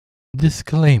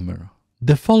Disclaimer.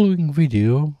 The following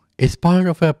video is part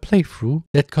of a playthrough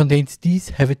that contains these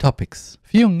heavy topics.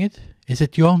 Viewing it is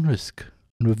at your own risk.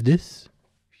 And with this,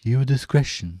 viewer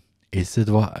discretion is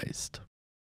advised.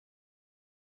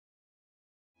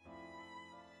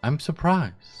 I'm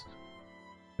surprised.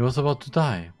 He was about to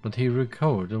die, but he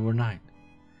recovered overnight.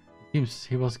 It seems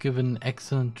he was given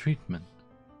excellent treatment.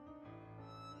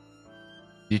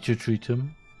 Did you treat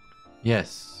him?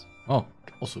 Yes. Oh,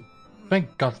 also,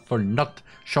 thank God for not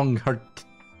showing her.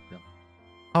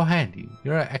 How handy.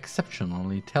 You're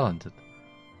exceptionally talented.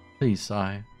 Please,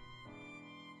 I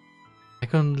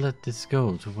couldn't let this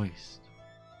go to waste.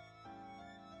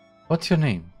 What's your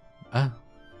name? I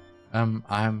am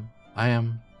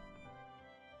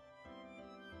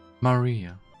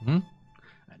Maria. An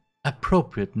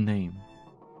appropriate name.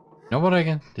 You know what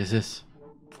again? This is.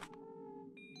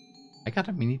 I got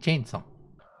a mini chainsaw.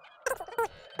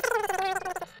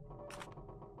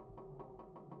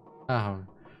 Ah,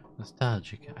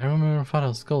 nostalgic. I remember my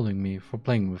father scolding me for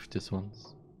playing with this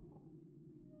once.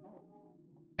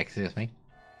 Excuse me.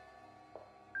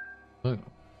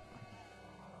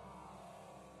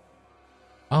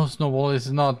 Oh, Snowball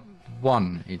is not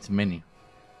one, it's many.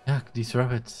 Yuck, these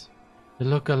rabbits. They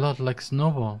look a lot like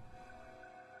Snowball.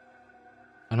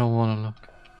 I don't want to look.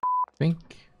 I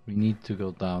think we need to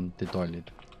go down the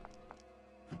toilet.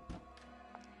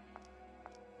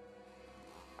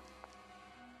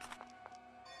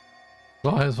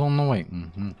 Guy is on the way.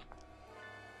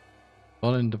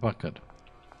 All in the bucket.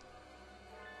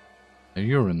 A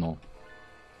urinal.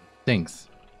 Stinks.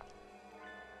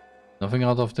 Nothing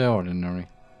out of the ordinary.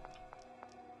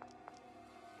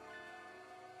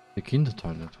 The kinder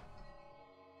toilet.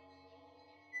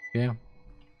 Yeah.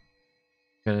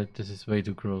 Get it, this is way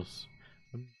too gross.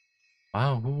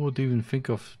 Wow, who would even think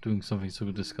of doing something so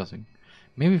disgusting?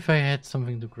 Maybe if I had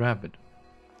something to grab it.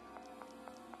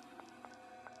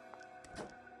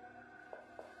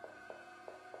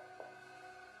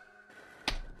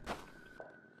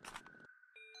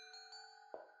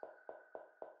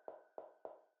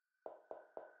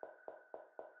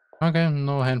 Okay,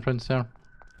 no handprints there.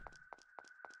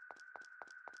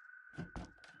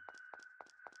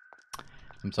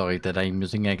 I'm sorry that I'm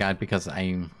using a guide because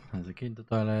I'm as a kid in the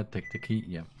toilet, take the key,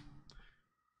 yeah.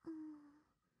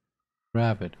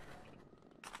 Grab it.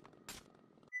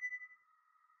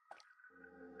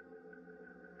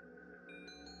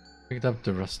 Picked up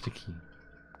the rusty key.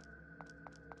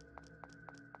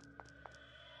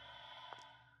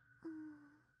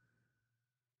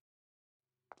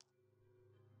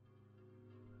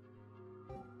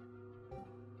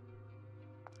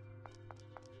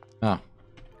 Ah.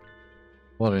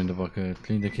 Water in the bucket.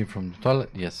 Clean the key from the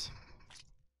toilet? Yes.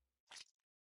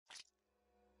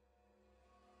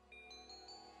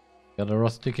 Got a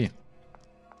rusty key.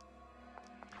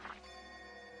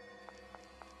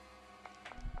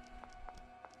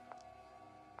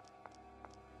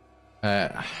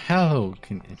 Hello,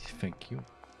 thank you.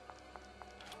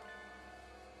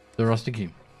 The rusty key.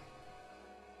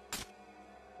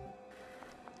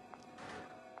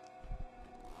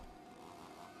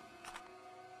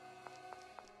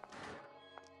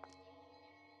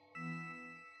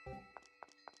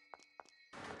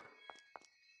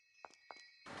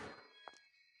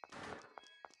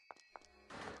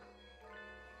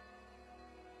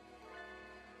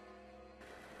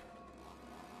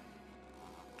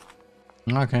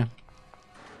 Okay.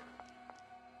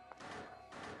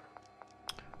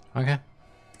 Okay.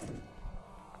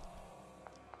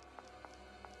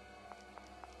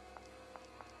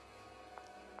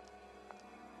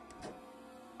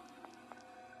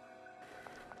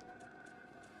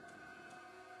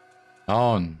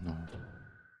 Oh no.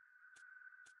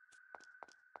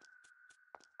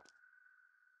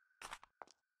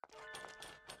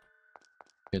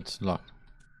 It's locked.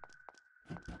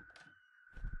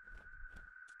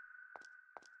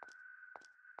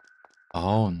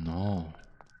 Oh no.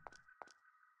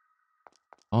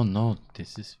 Oh no,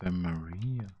 this is where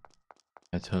Maria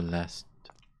had her last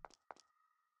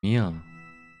meal.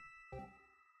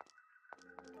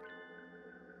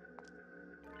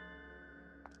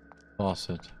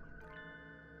 Faucet.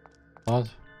 What?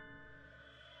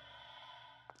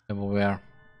 Everywhere.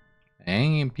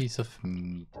 Hanging piece of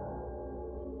meat.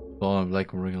 Oh,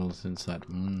 like wriggles inside.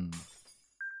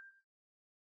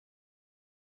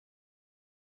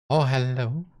 Oh,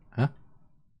 hello. Huh?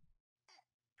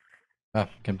 Ah,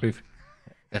 can't breathe.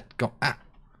 Let go. Ah.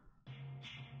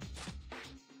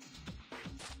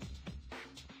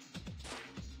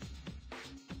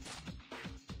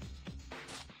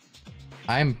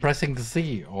 I'm pressing the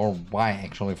C or Y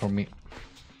actually for me.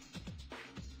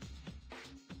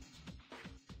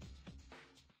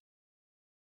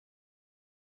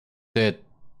 Dead.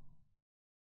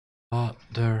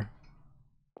 Father.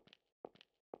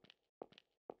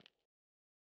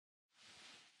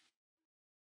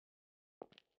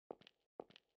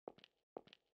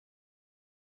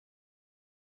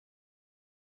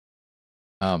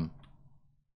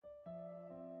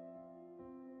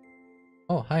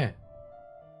 Oh, hi.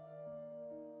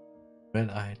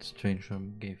 Red-eyed stranger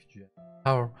gave Jack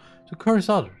power to curse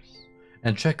others.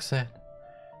 And Jack said,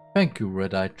 "Thank you,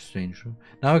 red-eyed stranger.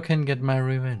 Now I can get my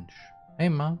revenge." Hey,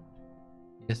 Mom.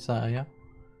 Yes, I am.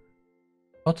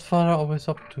 What's father always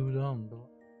up to down below?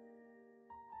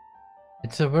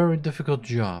 It's a very difficult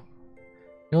job.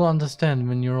 You'll understand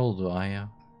when you're older, Aya.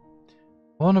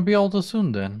 I wanna be older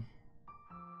soon then.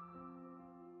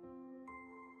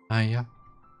 Aya.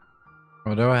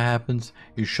 Whatever happens,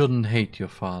 you shouldn't hate your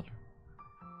father.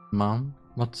 Mom,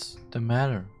 what's the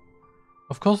matter?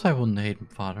 Of course I wouldn't hate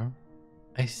father.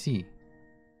 I see.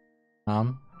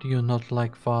 Mom, do you not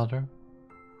like father?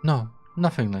 No,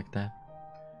 nothing like that.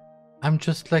 I'm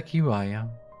just like you, Aya.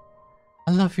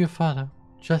 I love your father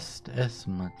just as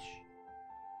much.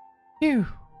 Phew.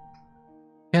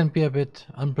 Can be a bit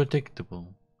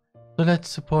unpredictable. So let's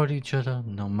support each other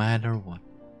no matter what.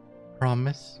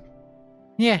 Promise?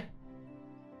 Yeah.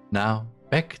 Now,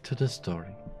 back to the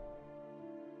story.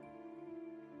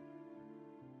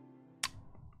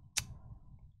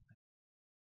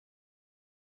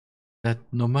 That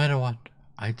no matter what,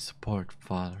 I'd support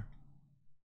father.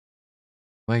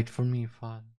 Wait for me,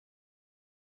 father.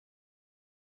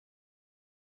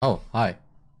 Oh, hi.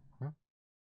 Huh?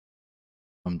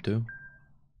 Come to?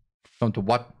 Come to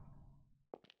what?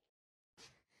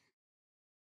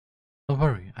 Don't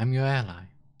worry, I'm your ally.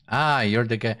 Ah, you're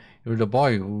the guy. You're the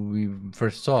boy who we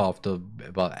first saw after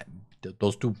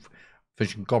those two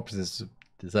fishing corpses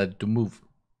decided to move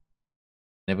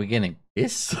in the beginning.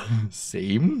 Yes,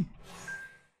 same.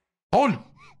 Hold.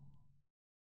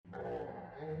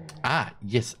 Ah,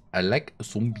 yes, I like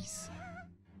zombies.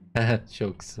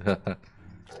 Jokes.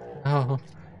 Oh,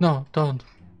 no, don't.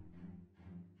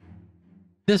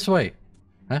 This way.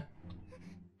 Huh?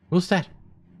 Who's that?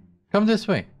 Come this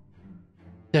way.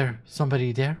 There,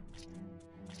 somebody there?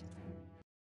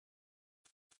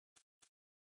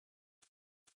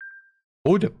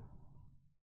 Hold up.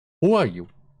 Who are you?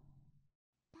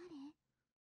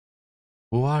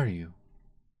 Who are you?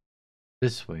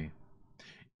 This way.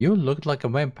 You look like a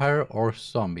vampire or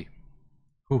zombie.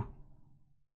 Who?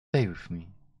 Stay with me.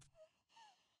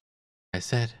 I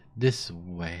said this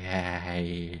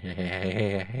way.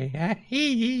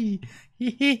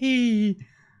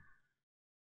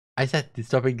 I said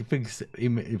stopping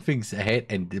things ahead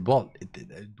and the ball.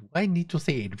 Do I need to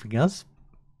say anything else?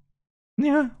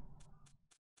 Yeah.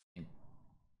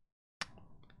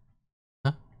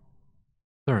 Huh?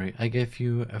 Sorry, I gave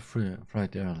you a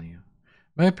fright earlier.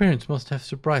 My appearance must have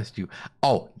surprised you.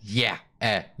 Oh, yeah.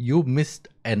 You missed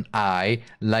an eye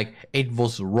like it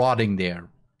was rotting there.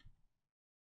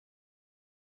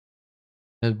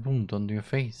 That wound on your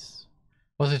face.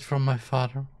 Was it from my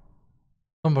father?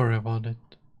 Don't worry about it.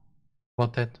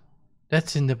 About that.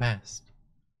 That's in the past.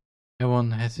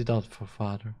 Everyone has it out for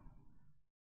father.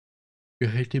 You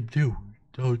hate him too,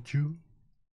 don't you?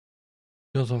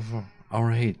 Because of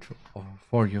our hate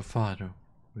for your father,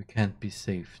 we can't be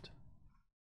saved.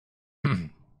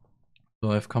 So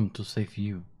I've come to save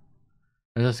you.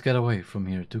 Let us get away from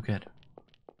here together.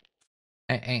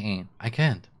 I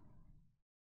can't.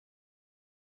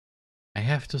 I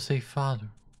have to save father.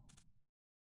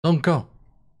 Don't go.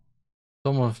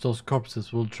 Some of those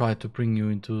corpses will try to bring you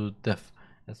into death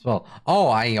as well. Oh,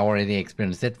 I already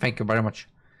experienced it. Thank you very much.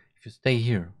 If you stay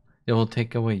here, they will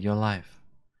take away your life.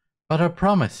 But I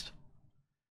promised.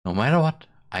 No matter what,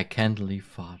 I can't leave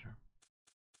father.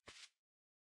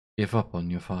 Give up on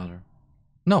your father.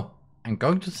 No, I'm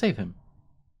going to save him.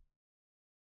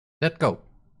 Let go.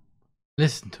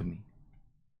 Listen to me.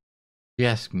 She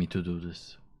asked me to do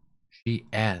this. She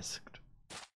asked.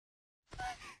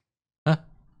 Huh?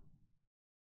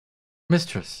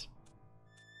 Mistress.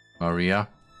 Maria.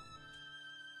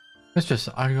 Mistress,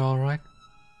 are you alright?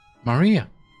 Maria.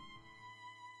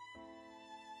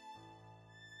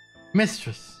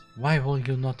 Mistress, why will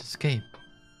you not escape?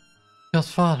 Because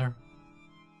father.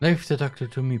 Leave the doctor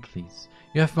to me, please.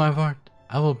 You have my word.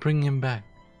 I will bring him back.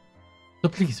 So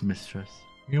please, mistress,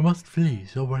 you must flee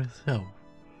over yourself.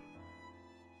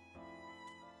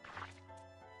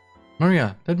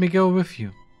 Maria, let me go with you.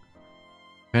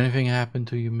 If anything happened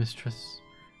to you, mistress,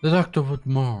 the doctor would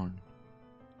mourn.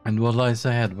 And what lies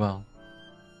ahead, well,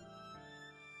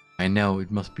 I know it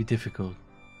must be difficult.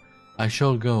 I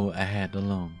shall go ahead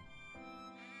alone.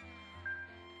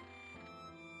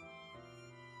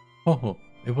 Oh,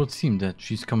 it would seem that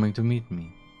she's coming to meet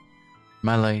me.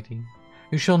 My lady,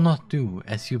 you shall not do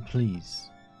as you please.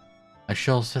 I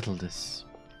shall settle this.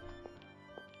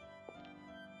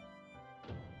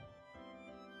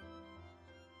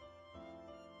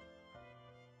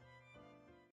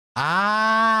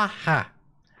 Aha!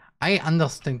 I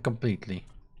understand completely.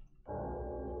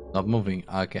 Not moving.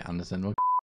 Okay, understand.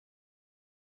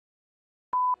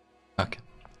 Okay.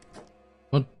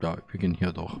 Und ja, wir gehen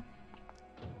hier durch.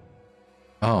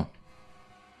 Oh.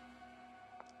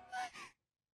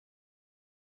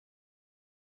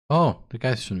 Oh, der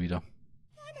Geist schon wieder.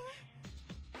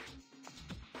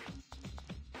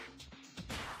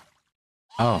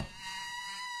 Oh.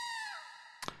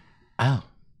 Oh.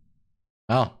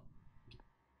 Oh.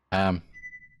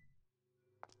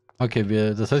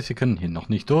 Okay, das heißt, wir können hier noch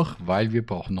nicht durch, weil wir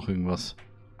brauchen noch irgendwas.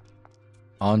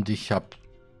 Und ich hab...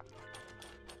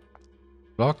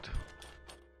 Blockt.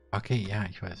 Okay, ja,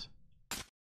 ich weiß.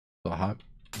 So,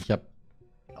 ich hab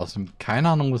außerdem keine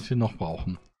Ahnung, was wir noch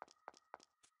brauchen.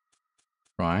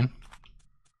 Rein.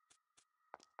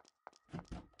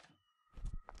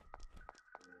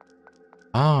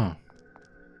 Ah.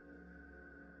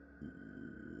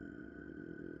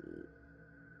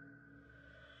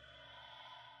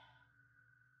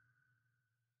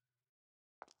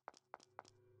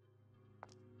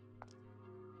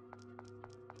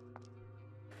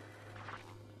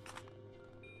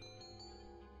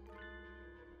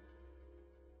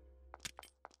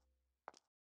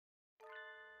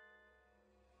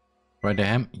 Right the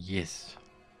ham? Yes.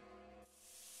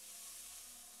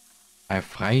 I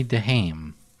fried the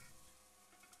ham.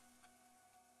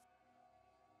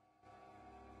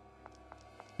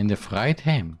 And the fried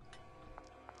ham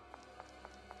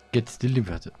gets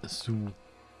delivered to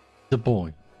the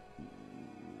boy.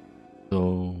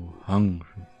 So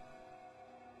hungry.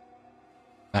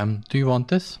 Do you want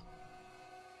this?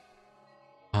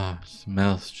 Ah,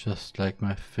 smells just like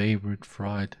my favorite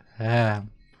fried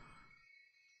ham.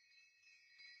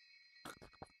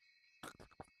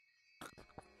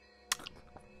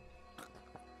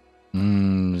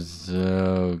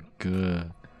 So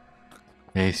good.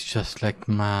 Tastes just like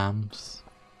mom's.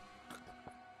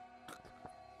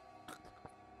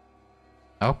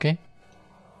 Okay.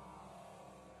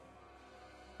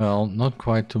 Well, not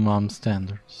quite to mom's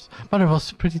standards, but it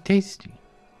was pretty tasty.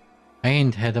 I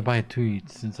ain't had a bite to eat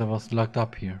since I was locked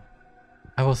up here.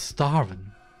 I was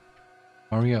starving.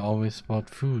 Maria always brought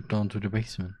food down to the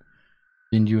basement.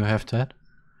 Didn't you have that?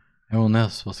 Everyone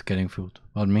else was getting food,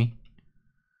 but me?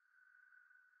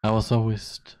 I was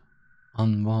always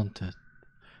unwanted.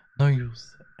 No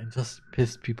use. I just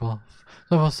pissed people off.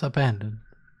 So I was abandoned.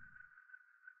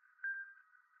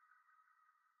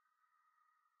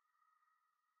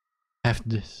 Have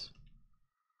this.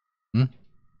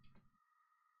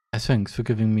 Thanks for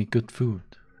giving me good food.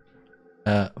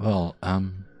 Well,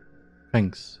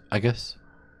 thanks, I guess.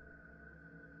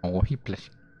 Oh, he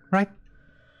blushing. Right.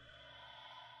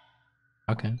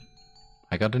 Okay.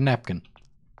 I got a napkin.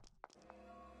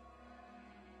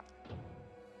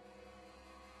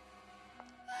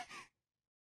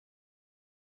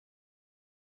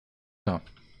 So.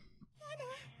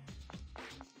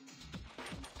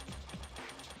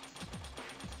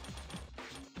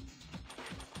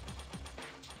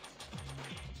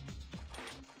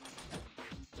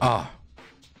 Ah.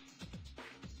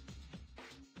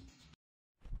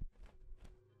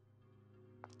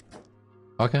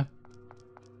 Okay.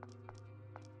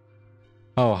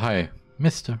 Oh, hi,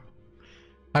 mister.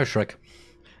 Hi, Shrek.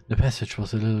 The passage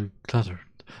was a little cluttered,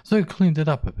 so I cleaned it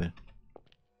up a bit.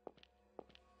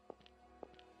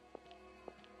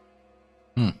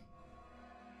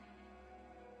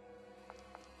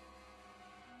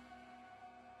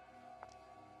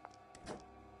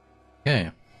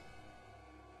 Okay.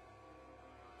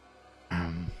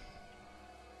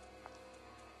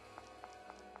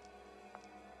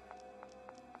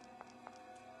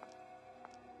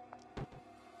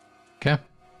 Okay.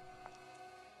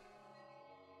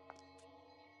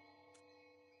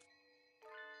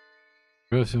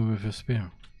 Goes in with a spear.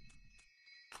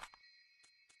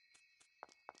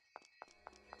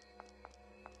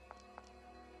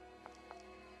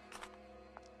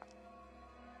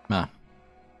 Nah.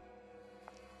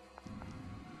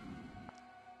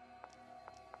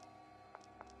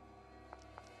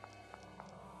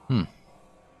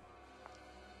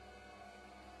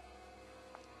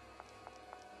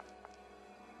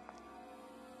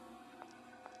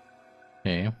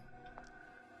 Okay.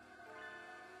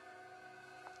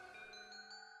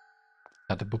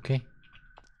 Got a bouquet?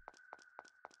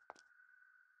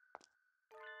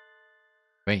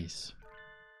 Vase.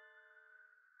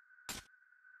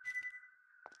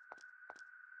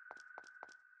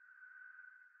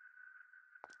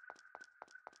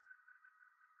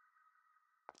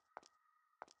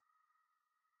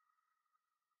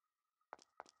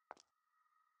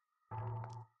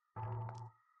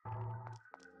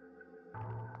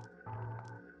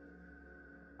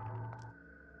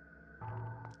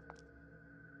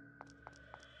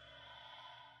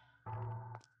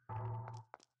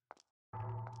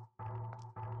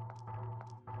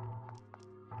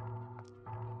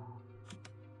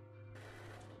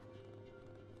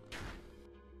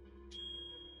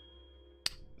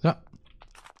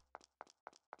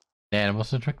 it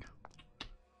was a trick.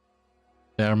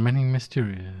 There are many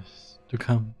mysteries to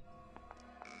come.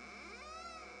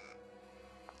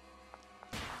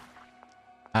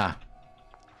 Ah.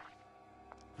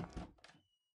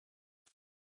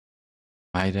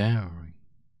 My diary.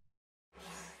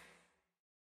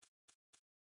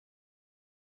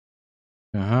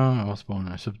 I was born.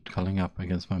 I stopped calling up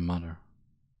against my mother.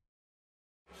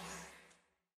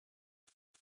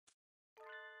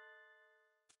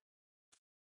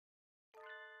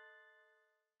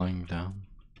 Lying down.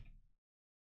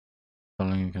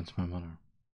 Calling against my mother.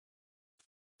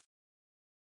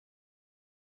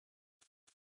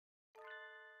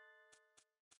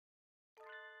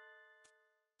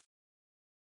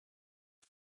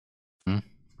 Hmm?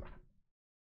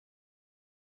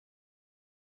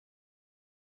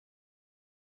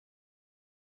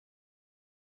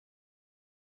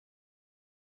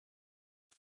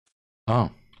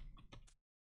 Oh.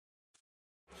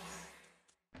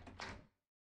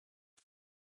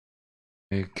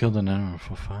 I killed an animal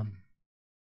for fun.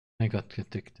 I got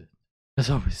addicted. There's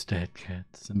always dead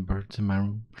cats and birds in my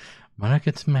room. Mother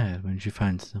gets mad when she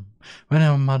finds them. When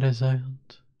our mother's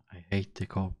out, I hate the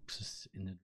corpses in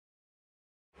the...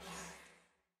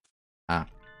 Ah.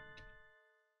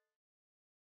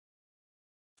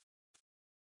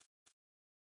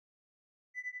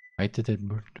 I hate the dead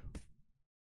bird.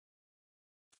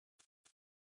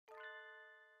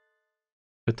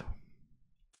 But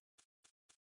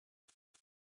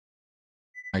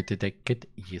I did a kid,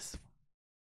 yes.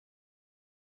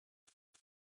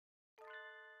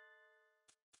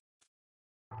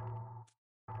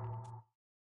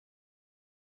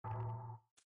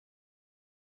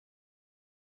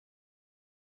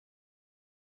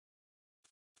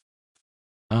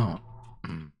 Oh.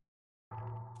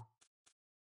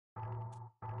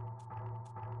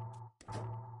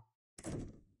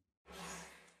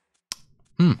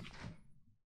 Hmm.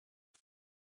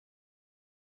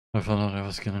 I thought I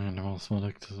was getting an animal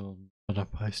mother to mother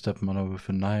I stepped mother with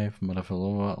a knife, mother fell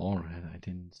over, alright, I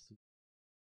didn't see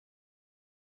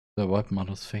the white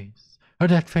mother's face. Oh,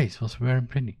 that face was very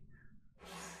pretty.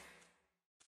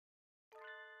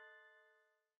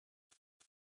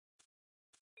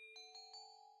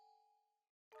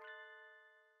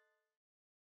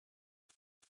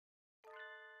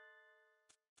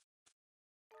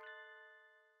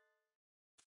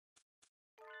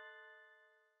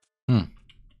 Hmm.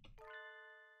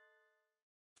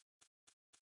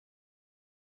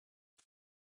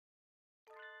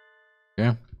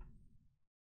 Yeah.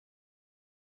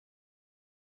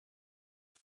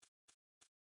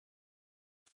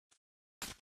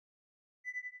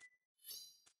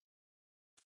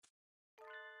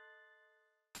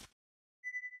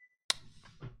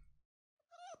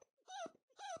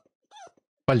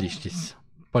 Polish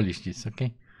this,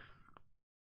 okay?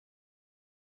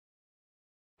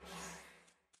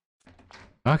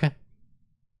 Okay.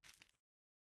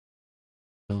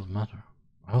 Doesn't matter.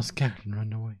 I was scared and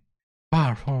ran away.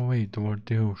 Far, far away toward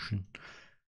the ocean.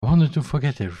 I wanted to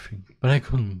forget everything, but I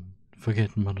couldn't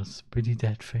forget mother's pretty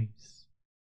dead face.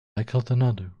 I called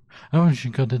another. And when she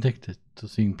got addicted to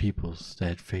seeing people's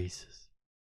dead faces.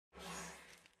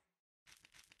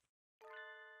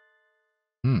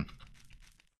 Hmm.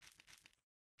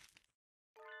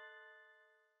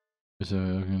 So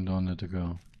I don't need to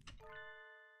go.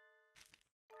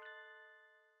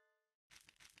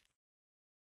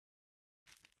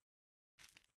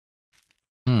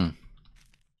 Hmm.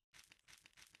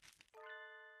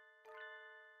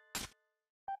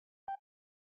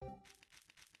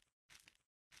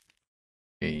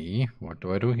 Okay, what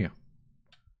do I do here?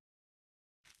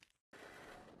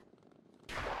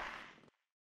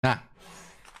 Ah.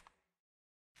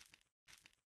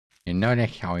 You know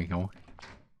that's how we go.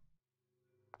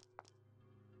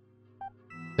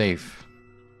 Save.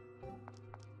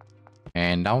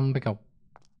 And down we go.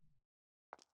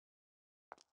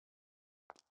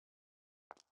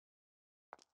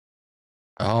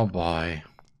 Oh boy.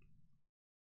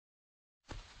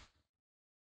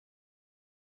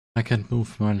 I can't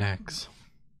move my legs.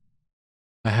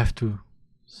 I have to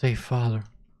save father.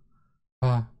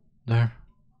 There.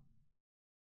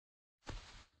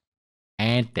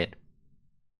 And dead.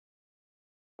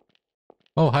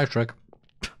 Oh, hi Shrek.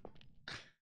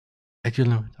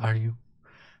 Excellent, are you?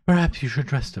 Perhaps you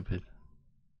should rest a bit.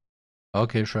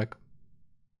 Okay, Shrek.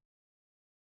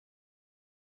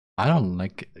 I don't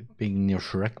like being near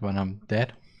Shrek when I'm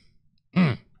dead.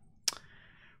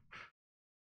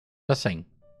 Just saying.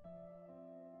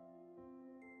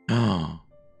 Oh.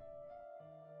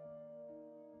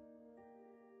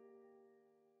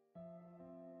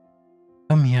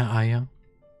 Come here, Aya.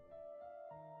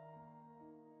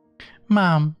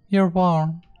 Mom, you're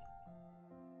warm.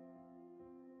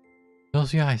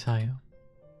 Close your eyes, Ayo.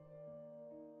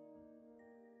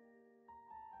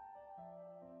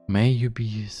 May you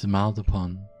be smiled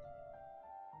upon.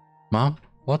 Mom,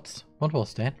 what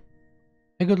was that?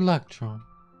 A good luck charm.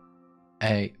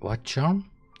 A what charm?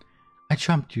 I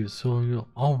charmed you so you'll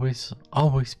always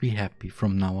be happy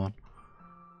from now on.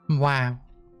 Wow.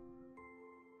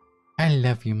 I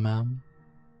love you, Mom.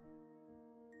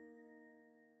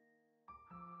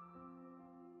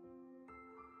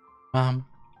 Mom,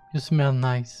 you smell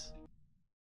nice.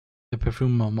 The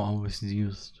perfume Mom always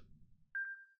used.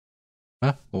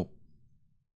 Huh? Oh.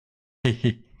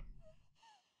 You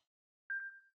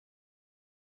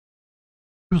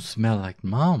smell like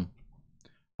Mom.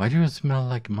 Why do you smell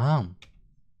like Mom?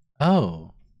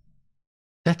 Oh.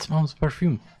 That's Mom's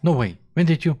perfume. No way. When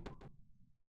did you?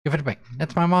 Give it back.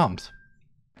 That's my mom's.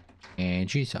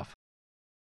 And she's off.